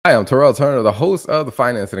Hi, I'm Terrell Turner, the host of the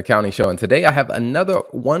Finance and Accounting Show. And today I have another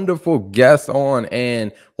wonderful guest on.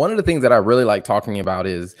 And one of the things that I really like talking about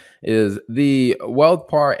is the wealth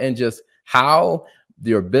part and just how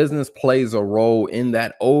your business plays a role in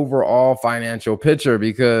that overall financial picture.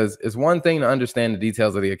 Because it's one thing to understand the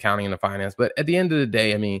details of the accounting and the finance, but at the end of the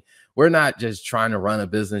day, I mean, we're not just trying to run a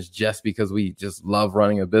business just because we just love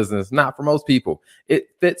running a business. Not for most people. It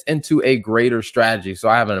fits into a greater strategy. So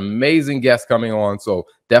I have an amazing guest coming on. So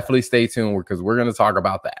definitely stay tuned because we're going to talk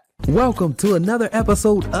about that. Welcome to another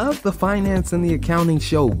episode of the Finance and the Accounting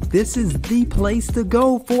Show. This is the place to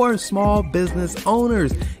go for small business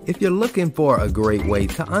owners. If you're looking for a great way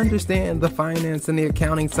to understand the finance and the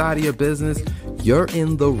accounting side of your business, you're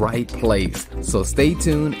in the right place. So stay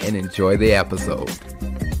tuned and enjoy the episode.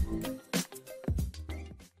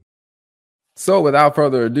 So without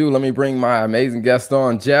further ado, let me bring my amazing guest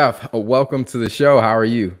on. Jeff, welcome to the show. How are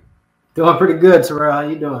you? Doing pretty good, Terrell. How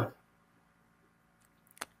you doing?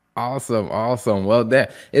 Awesome. Well,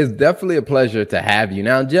 that it's definitely a pleasure to have you.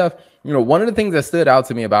 Now, Jeff, one of the things that stood out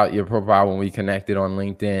to me about your profile when we connected on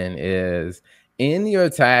LinkedIn is in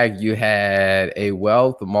your tag, you had a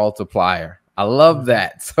wealth multiplier. I love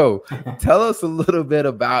that. So tell us a little bit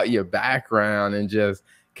about your background and just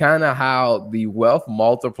kind of how the wealth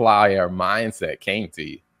multiplier mindset came to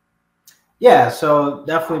you. Yeah, so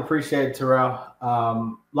definitely appreciate it, Terrell.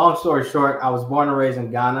 Long story short, I was born and raised in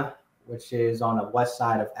Ghana, which is on the west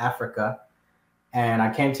side of Africa. And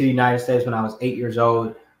I came to the United States when I was 8 years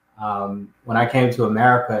old. When I came to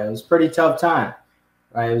America, it was a pretty tough time,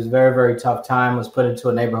 right? It was a very, very tough time. I was put into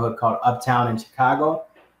a neighborhood called Uptown in Chicago,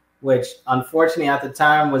 which unfortunately at the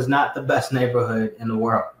time was not the best neighborhood in the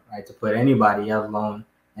world, right? To put anybody, let alone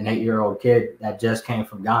an 8-year-old kid that just came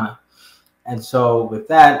from Ghana. And so with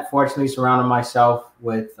that, fortunately surrounded myself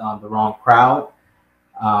with the wrong crowd.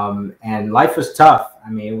 And life was tough. I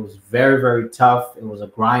mean, it was very, very tough. It was a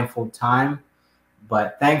grindful time.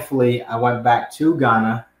 But thankfully, I went back to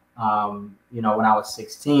Ghana, when I was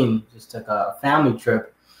 16, just took a family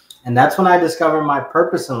trip. And that's when I discovered my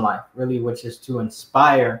purpose in life, really, which is to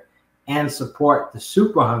inspire and support the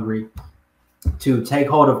super hungry to take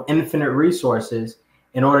hold of infinite resources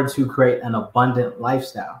in order to create an abundant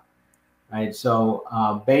lifestyle, right?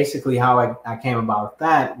 So basically how I came about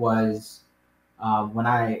that was when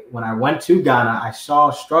I went to Ghana, I saw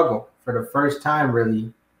a struggle for the first time,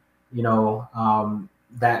 really,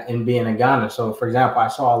 that in being in Ghana. So for example, I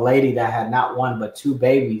saw a lady that had not one, but two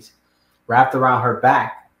babies wrapped around her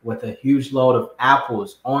back with a huge load of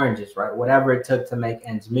apples, oranges, right? Whatever it took to make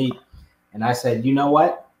ends meet. And I said, you know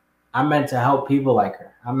what? I'm meant to help people like her.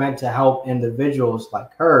 I'm meant to help individuals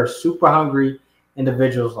like her, super hungry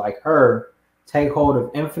individuals like her, take hold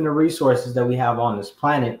of infinite resources that we have on this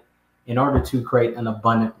planet in order to create an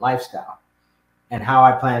abundant lifestyle. And how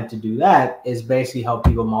I plan to do that is basically help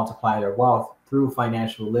people multiply their wealth through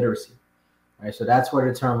financial literacy. Right? So that's where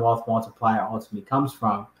the term wealth multiplier ultimately comes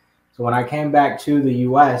from. So when I came back to the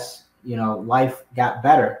US, life got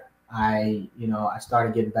better. I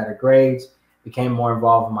started getting better grades, became more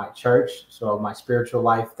involved in my church. So my spiritual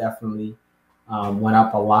life definitely went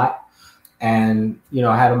up a lot. And,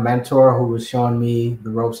 I had a mentor who was showing me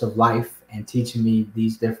the ropes of life and teaching me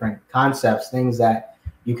these different concepts, things that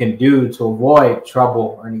you can do to avoid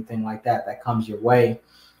trouble or anything like that comes your way.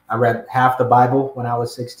 I read half the Bible when I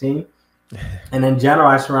was 16. And in general,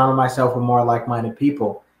 I surrounded myself with more like-minded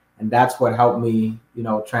people. And that's what helped me,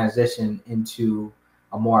 transition into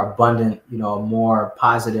a more abundant, a more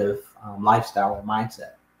positive lifestyle or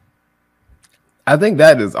mindset. I think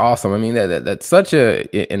that is awesome. I mean, that's such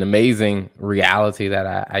an amazing reality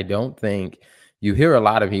that I don't think you hear a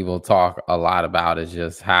lot of people talk a lot about. Is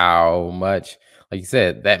just how much, like you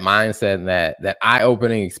said, that mindset and that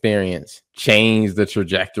eye-opening experience changed the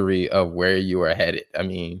trajectory of where you are headed. I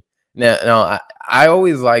mean, now I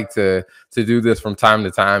always like to do this from time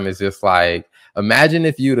to time. It's just like, imagine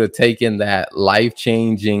if you'd have taken that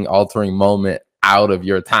life-changing, altering moment out of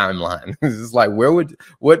your timeline. It's just like,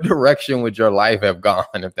 what direction would your life have gone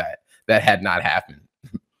if that had not happened?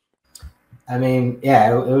 I mean,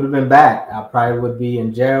 yeah, it would have been bad. I probably would be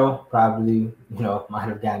in jail, probably, might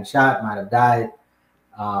have gotten shot, might have died.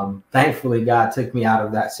 Thankfully, God took me out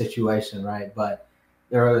of that situation, right? But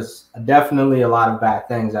there was definitely a lot of bad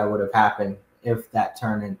things that would have happened if that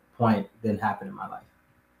turning point didn't happen in my life.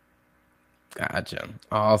 Gotcha.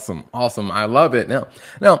 Awesome. I love it. Now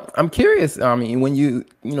I'm curious. I mean, when you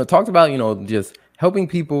talked about, just helping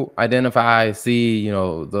people identify, see,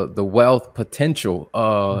 the wealth potential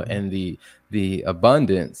and the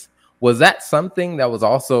abundance. Was that something that was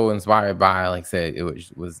also inspired by, like I said, it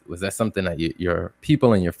was that something that your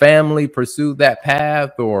people in your family pursued that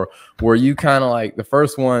path, or were you kind of like the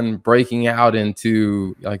first one breaking out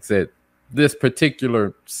into, like I said, this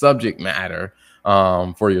particular subject matter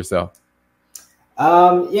for yourself?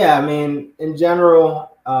 Yeah, I mean, in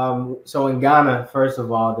general, so in Ghana, first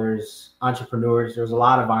of all, there's entrepreneurs. There's a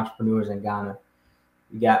lot of entrepreneurs in Ghana.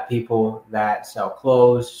 You got people that sell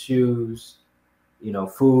clothes, shoes,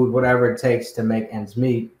 food, whatever it takes to make ends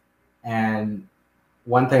meet. And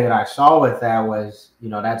one thing that I saw with that was,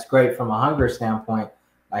 that's great from a hunger standpoint.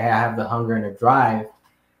 Like, I have the hunger and the drive,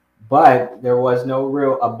 but there was no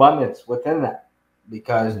real abundance within that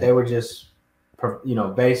because they were just,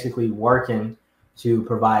 basically working to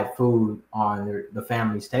provide food on the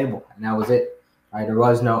family's table. And that was it, right? There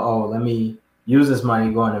was no, oh, let me use this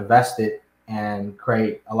money, go and invest it and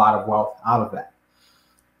create a lot of wealth out of that.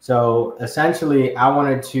 So essentially, I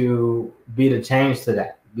wanted to be the change to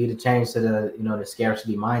that, be the change to the, the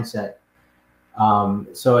scarcity mindset.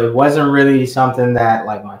 So it wasn't really something that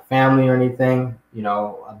like my family or anything,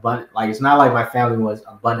 abundant, like it's not like my family was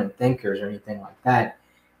abundant thinkers or anything like that.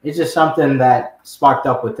 It's just something that sparked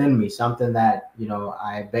up within me, something that,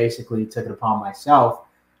 I basically took it upon myself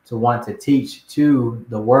to want to teach to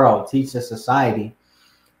the world, teach the society.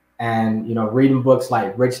 And, reading books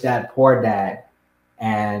like Rich Dad, Poor Dad,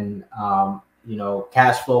 and,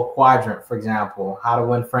 Cash Flow Quadrant, for example, How to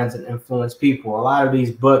Win Friends and Influence People. A lot of these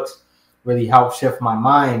books really helped shift my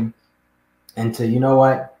mind into, you know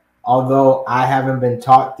what, although I haven't been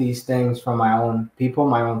taught these things from my own people,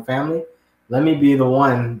 my own family, let me be the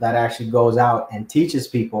one that actually goes out and teaches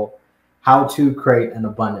people how to create an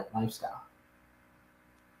abundant lifestyle.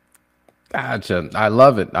 Gotcha. I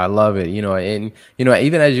love it. I love it. And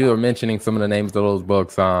even as you were mentioning some of the names of those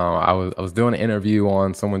books, I was doing an interview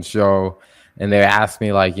on someone's show, and they asked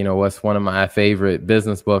me like, what's one of my favorite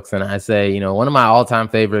business books, and I say, one of my all-time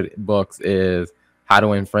favorite books is How to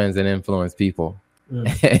Win Friends and Influence People.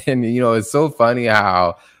 And it's so funny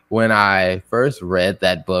how when I first read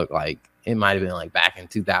that book, like it might have been like back in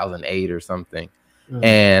 2008 or something.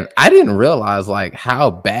 And I didn't realize like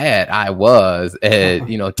how bad I was at,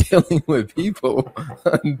 dealing with people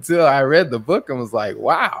until I read the book and was like,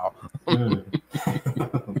 wow.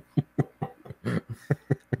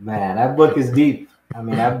 Man, that book is deep. I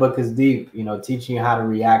mean, that book is deep, teaching you how to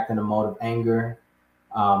react in a mode of anger.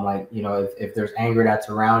 If there's anger that's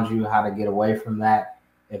around you, how to get away from that.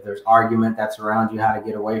 If there's argument that's around you, how to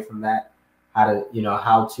get away from that. How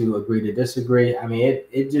to agree to disagree. I mean,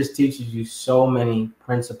 it just teaches you so many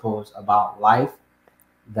principles about life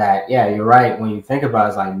that, yeah, you're right. When you think about it,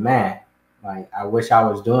 it's like, man, like I wish I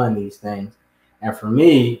was doing these things. And for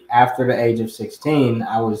me, after the age of 16,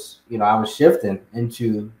 I was shifting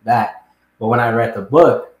into that. But when I read the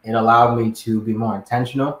book, it allowed me to be more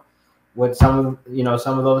intentional with some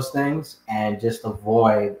of those things and just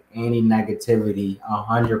avoid any negativity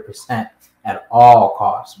 100% at all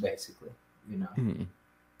costs, basically.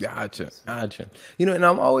 Gotcha. And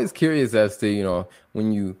I'm always curious as to,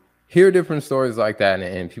 when you hear different stories like that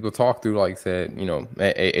and people talk through, like I said,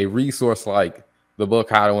 a resource like the book,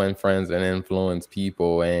 How to Win Friends and Influence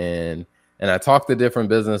People. And I talk to different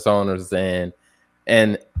business owners and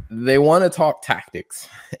they want to talk tactics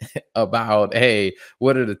about, hey,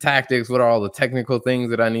 what are the tactics? What are all the technical things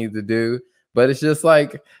that I need to do? But it's just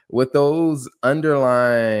like with those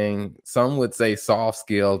underlying, some would say soft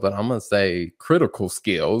skills, but I'm going to say critical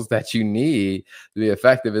skills that you need to be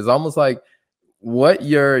effective. It's almost like what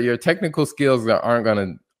your technical skills aren't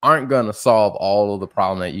going to solve all of the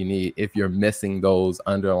problem that you need if you're missing those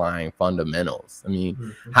underlying fundamentals. I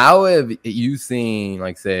mean, how have you seen,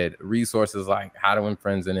 like I said, resources like How to Win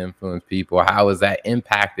Friends and Influence People? How has that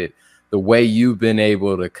impacted the way you've been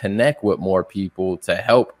able to connect with more people to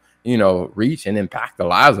help reach and impact the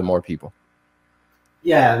lives of more people?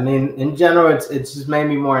 Yeah, I mean, in general, it's just made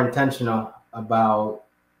me more intentional about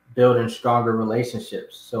building stronger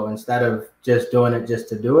relationships. So instead of just doing it just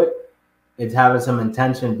to do it, it's having some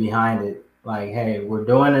intention behind it. Like, hey, we're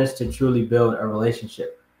doing this to truly build a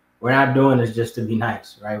relationship. We're not doing this just to be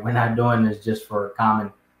nice, right? We're not doing this just for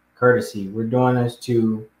common courtesy. We're doing this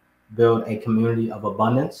to build a community of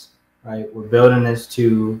abundance, right? We're building this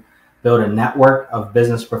to build a network of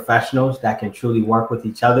business professionals that can truly work with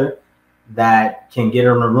each other, that can get in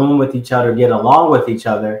a room with each other, get along with each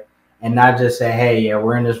other, and not just say, hey, yeah,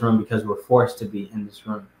 we're in this room because we're forced to be in this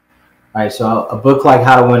room. Right. So a book like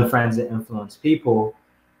How to Win Friends and Influence People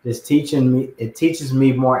teaches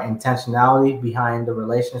me more intentionality behind the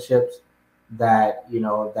relationships that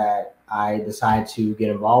I decide to get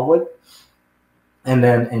involved with. And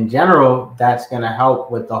then in general, that's going to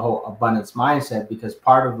help with the whole abundance mindset, because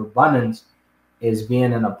part of abundance is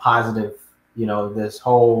being in a positive, this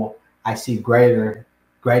whole I see greater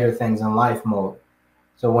things in life mode.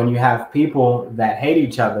 So when you have people that hate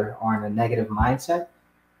each other or in a negative mindset,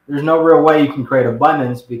 there's no real way you can create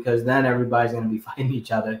abundance, because then everybody's going to be fighting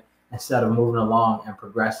each other instead of moving along and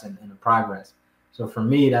progressing in the progress. So for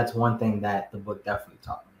me, that's one thing that the book definitely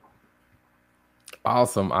taught me.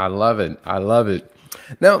 Awesome. I love it. I love it.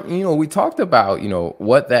 Now, we talked about,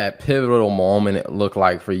 what that pivotal moment looked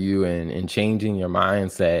like for you in changing your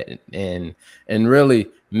mindset and really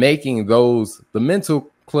making the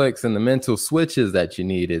mental clicks and the mental switches that you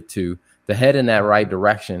needed to head in that right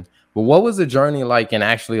direction. But what was the journey like, and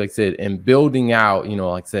actually, like I said, in building out,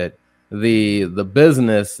 like I said, the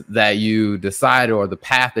business that you decided, or the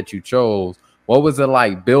path that you chose? What was it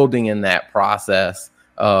like building in that process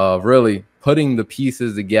of really putting the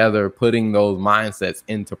pieces together, putting those mindsets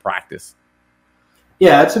into practice?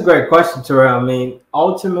 Yeah, that's a great question, Terrell. I mean,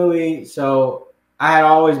 ultimately, so I had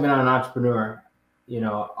always been an entrepreneur,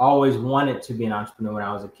 always wanted to be an entrepreneur when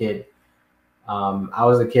I was a kid. I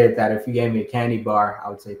was a kid that if you gave me a candy bar, I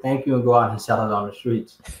would say thank you and go out and sell it on the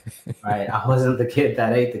streets, right? I wasn't the kid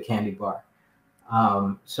that ate the candy bar.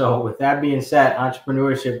 So with that being said,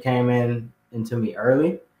 entrepreneurship came into me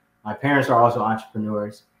early. My parents are also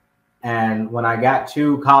entrepreneurs. And when I got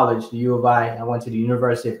to college, the U of I went to the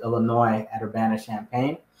University of Illinois at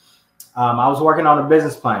Urbana-Champaign. I was working on a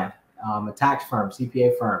business plan, a tax firm,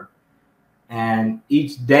 CPA firm. And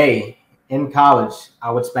each day in college,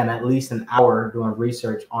 I would spend at least an hour doing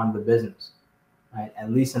research on the business, right?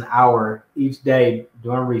 At least an hour each day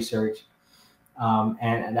doing research.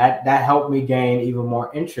 And that helped me gain even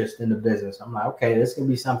more interest in the business. I'm like, okay, this can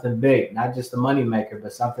be something big, not just a money maker,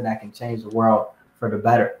 but something that can change the world for the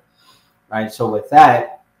better. Right. So with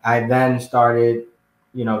that, I then started,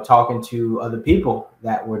 talking to other people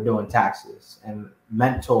that were doing taxes and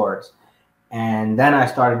mentors. And then I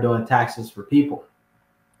started doing taxes for people.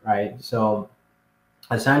 Right. So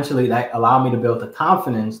essentially that allowed me to build the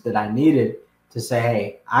confidence that I needed to say,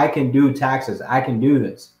 hey, I can do taxes. I can do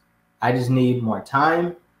this. I just need more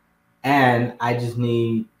time. And I just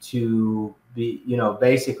need to be,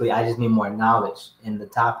 basically, I just need more knowledge in the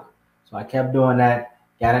topic. So I kept doing that.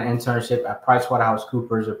 Got an internship at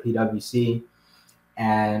PricewaterhouseCoopers or PwC.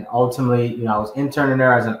 And ultimately, I was interning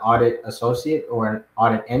there as an audit associate or an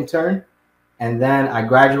audit intern. And then I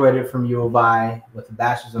graduated from U of I with a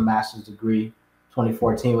bachelor's and master's degree,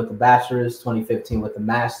 2014 with the bachelor's, 2015 with the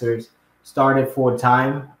master's. Started full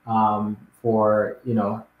time I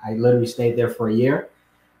literally stayed there for a year.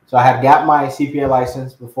 So I had got my CPA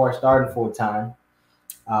license before I started full time.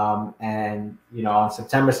 And on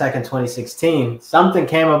September 2nd, 2016, something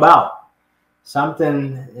came about.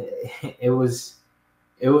 It was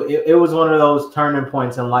one of those turning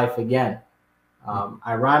points in life again.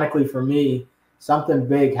 Ironically for me, something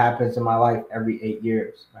big happens in my life every 8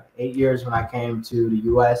 years. Right? 8 years when I came to the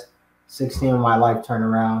US, 16 when my life turned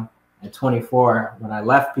around, and 24 when I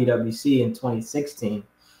left PwC in 2016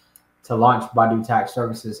 to launch Badu Tax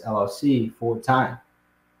Services LLC full time.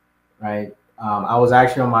 Right. I was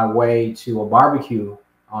actually on my way to a barbecue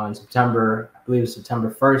on September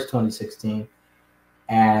 1st, 2016.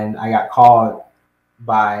 And I got called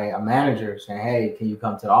by a manager saying, hey, can you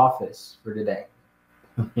come to the office for today?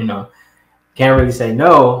 Can't really say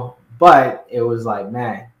no, but it was like,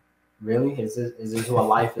 man, really? Is this what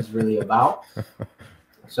life is really about?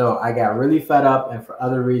 So I got really fed up. And for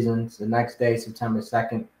other reasons, the next day, September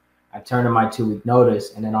 2nd, I turned in my 2-week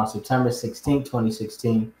notice. And then on September 16th,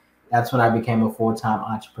 2016, that's when I became a full-time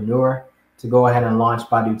entrepreneur to go ahead and launch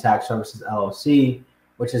Badu Tax Services LLC,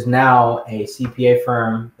 which is now a CPA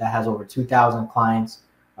firm that has over 2,000 clients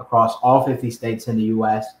across all 50 states in the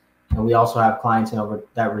U.S. And we also have clients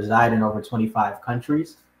that reside in over 25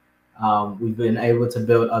 countries. We've been able to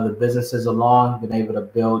build other businesses along, been able to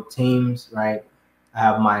build teams, right? I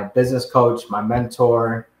have my business coach, my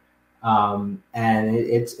mentor, and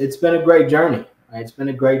it's been a great journey. Right? It's been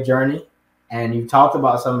a great journey. And you talked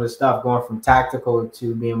about some of the stuff going from tactical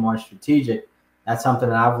to being more strategic. That's something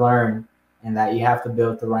that I've learned, and that you have to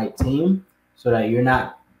build the right team so that you're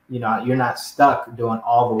not stuck doing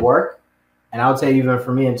all the work. And I would say even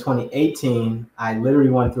for me in 2018, I literally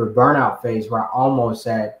went through a burnout phase where I almost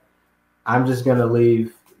said, I'm just going to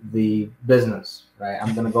leave the business, right?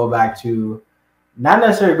 I'm going to go back to, not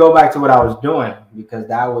necessarily go back to what I was doing, because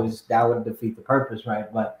that would defeat the purpose,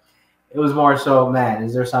 right? But it was more so, man,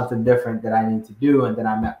 is there something different that I need to do? And then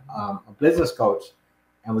I met a business coach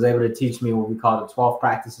and was able to teach me what we call the 12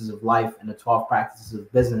 practices of life and the 12 practices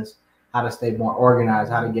of business how to stay more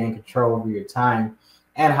organized, how to gain control over your time,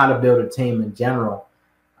 and how to build a team in general.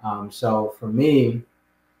 So for me,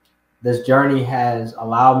 this journey has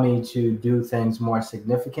allowed me to do things more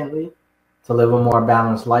significantly, to live a more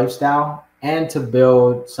balanced lifestyle, and to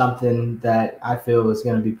build something that I feel is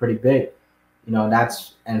going to be pretty big.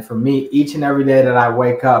 And for me, each and every day that I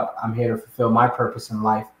wake up, I'm here to fulfill my purpose in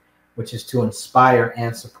life, which is to inspire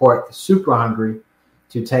and support the super hungry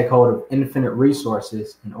to take hold of infinite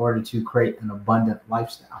resources in order to create an abundant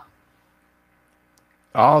lifestyle.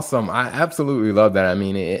 Awesome. I absolutely love that. I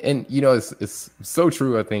mean, it's so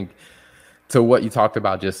true, I think, to what you talked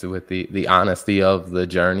about, just with the honesty of the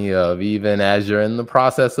journey of, even as you're in the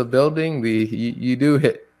process of building, you do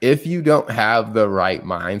hit, if you don't have the right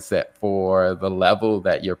mindset for the level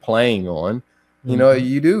that you're playing on,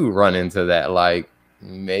 you do run into that, like,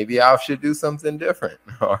 maybe I should do something different,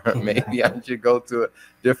 or maybe I should go to a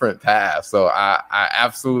different path. So I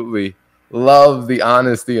absolutely love the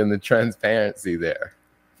honesty and the transparency there.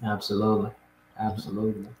 Absolutely.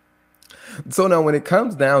 So now, when it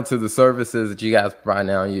comes down to the services that you guys provide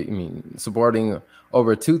now, supporting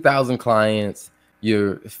over 2,000 clients,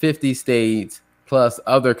 you're 50 states plus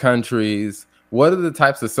other countries. What are the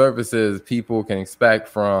types of services people can expect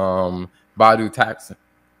from Badu Tax?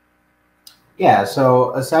 Yeah,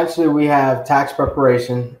 so essentially we have tax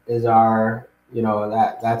preparation is our,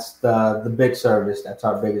 that's the big service. That's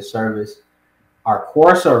our biggest service. Our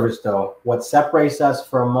core service, though, what separates us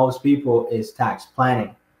from most people is tax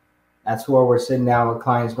planning. That's where we're sitting down with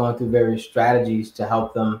clients, going through various strategies to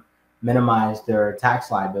help them minimize their tax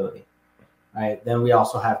liability, right? Then we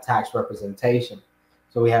also have tax representation.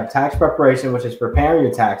 So we have tax preparation, which is preparing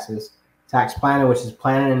your taxes, tax planning, which is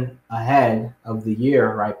planning ahead of the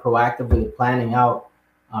year, right? Proactively planning out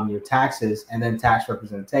your taxes, and then tax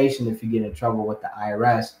representation if you get in trouble with the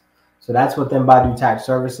IRS. So that's within Badu Tax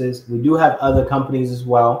Services. We do have other companies as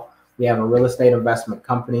well. We have a real estate investment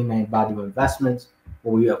company named Badu Investments,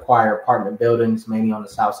 where we acquire apartment buildings, mainly on the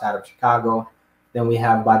south side of Chicago. Then we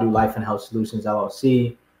have Badu Life and Health Solutions,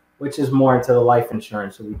 LLC, which is more into the life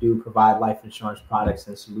insurance. So we do provide life insurance products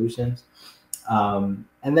and solutions. And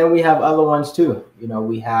then we have other ones too.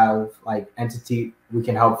 We have we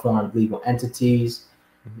can help form legal entities.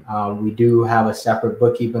 We do have a separate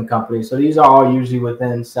bookkeeping company. So these are all usually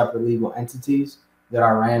within separate legal entities that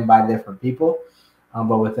are ran by different people.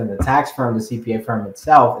 But within the tax firm, the CPA firm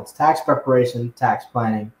itself, it's tax preparation, tax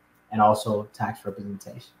planning, and also tax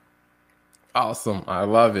representation. Awesome. I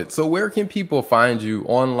love it. So where can people find you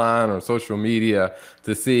online or social media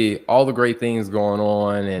to see all the great things going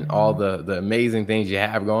on and all the amazing things you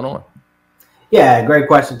have going on? Yeah, great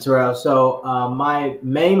question, Terrell. So my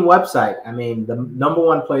main website, the number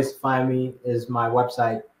one place to find me is my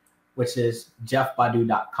website, which is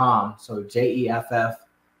jeffbadu.com. So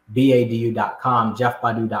JEFFBADU.com,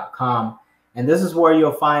 jeffbadu.com. And this is where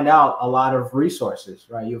you'll find out a lot of resources,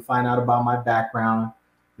 right? You'll find out about my background.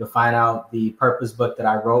 You'll find out the purpose book that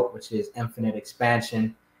I wrote, which is Infinite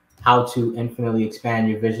Expansion, How to Infinitely Expand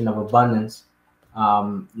Your Vision of Abundance.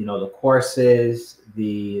 The courses,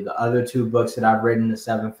 the other two books that I've written, the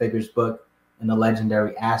 7 Figures book and the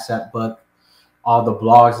Legendary Asset book, all the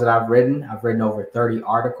blogs that I've written over 30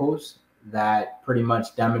 articles that pretty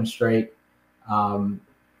much demonstrate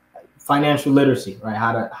financial literacy, right?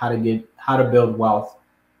 How to build wealth.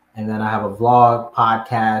 And then I have a vlog,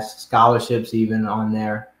 podcast, scholarships even on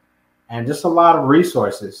there, and just a lot of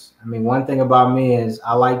resources. One thing about me is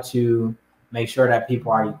I like to make sure that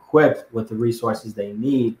people are equipped with the resources they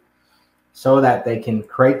need so that they can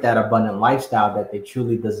create that abundant lifestyle that they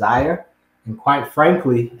truly desire. And quite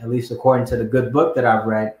frankly, at least according to the good book that I've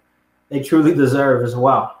read, they truly deserve as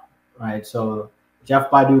well, right? So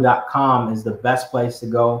jeffbadu.com is the best place to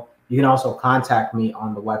go. You can also contact me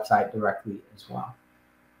on the website directly as well.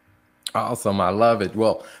 Awesome. I love it.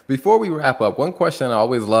 Well, before we wrap up, one question I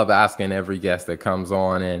always love asking every guest that comes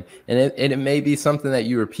on, and it may be something that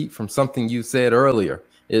you repeat from something you said earlier,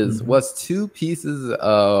 is what's 2 pieces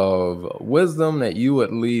of wisdom that you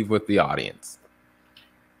would leave with the audience?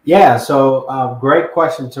 Yeah. So great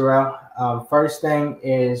question, Terrell. First thing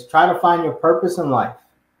is try to find your purpose in life,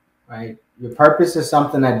 right? Your purpose is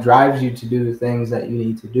something that drives you to do the things that you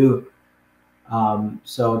need to do.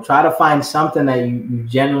 So try to find something that you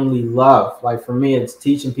genuinely love. Like for me, it's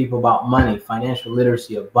teaching people about money, financial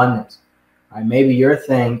literacy, abundance. Right? Maybe your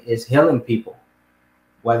thing is healing people,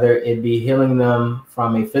 whether it be healing them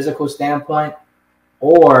from a physical standpoint,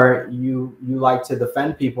 or you like to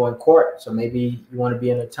defend people in court. So maybe you want to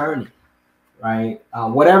be an attorney, right?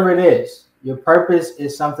 Whatever it is, your purpose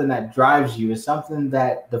is something that drives you. It's something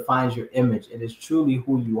that defines your image. It is truly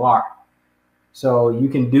who you are. So you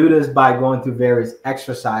can do this by going through various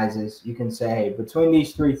exercises. You can say, hey, between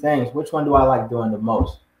these three things, which one do I like doing the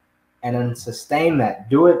most? And then sustain that.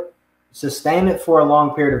 Sustain it for a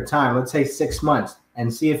long period of time. Let's say 6 months,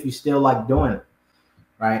 and see if you still like doing it,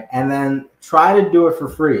 right? And then try to do it for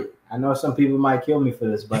free. I know some people might kill me for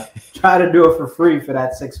this, but try to do it for free for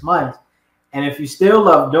that 6 months. And if you still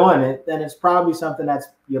love doing it, then it's probably something that's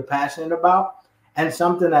you're passionate about and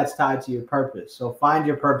something that's tied to your purpose. So find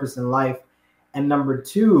your purpose in life. And number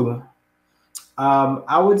two,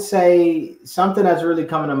 I would say something that's really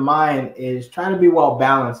coming to mind is trying to be well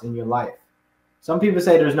balanced in your life. Some people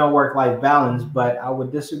say there's no work-life balance, but I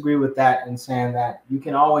would disagree with that in saying that you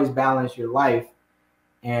can always balance your life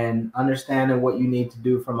and understanding what you need to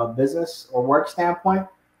do from a business or work standpoint,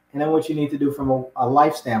 and then what you need to do from a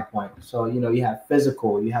life standpoint. So, you have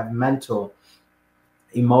physical, you have mental,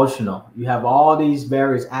 emotional, you have all these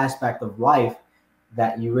various aspects of life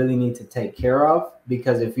that you really need to take care of,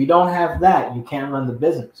 because if you don't have that, you can't run the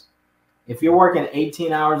business. If you're working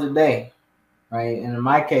 18 hours a day, right? And in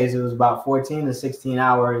my case, it was about 14 to 16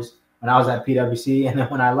 hours when I was at PwC, and then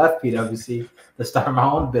when I left PwC to start my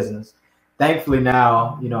own business. Thankfully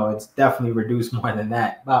now, it's definitely reduced more than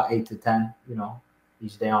that, about 8 to 10,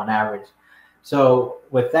 each day on average. So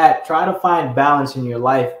with that, try to find balance in your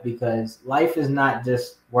life, because life is not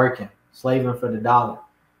just working, slaving for the dollar.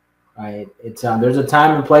 Right? It's there's a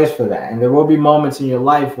time and place for that, and there will be moments in your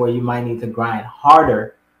life where you might need to grind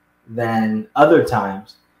harder than other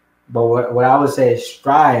times. But what I would say is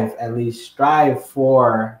strive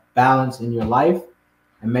for balance in your life,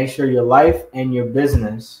 and make sure your life and your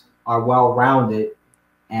business are well-rounded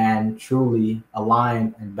and truly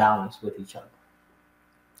aligned and balanced with each other.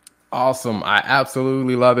 Awesome. I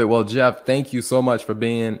absolutely love it. Well, Jeff, thank you so much for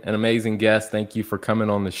being an amazing guest. Thank you for coming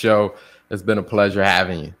on the show. It's been a pleasure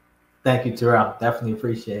having you. Thank you, Terrell. Definitely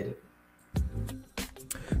appreciate it.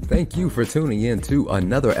 Thank you for tuning in to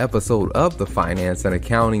another episode of the Finance and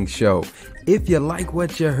Accounting Show. If you like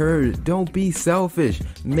what you heard, don't be selfish.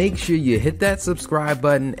 Make sure you hit that subscribe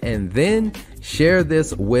button and then share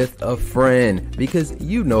this with a friend, because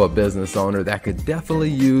you know a business owner that could definitely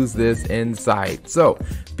use this insight. So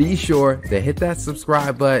be sure to hit that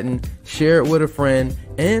subscribe button, share it with a friend,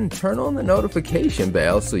 and turn on the notification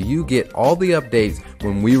bell so you get all the updates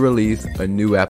when we release a new episode.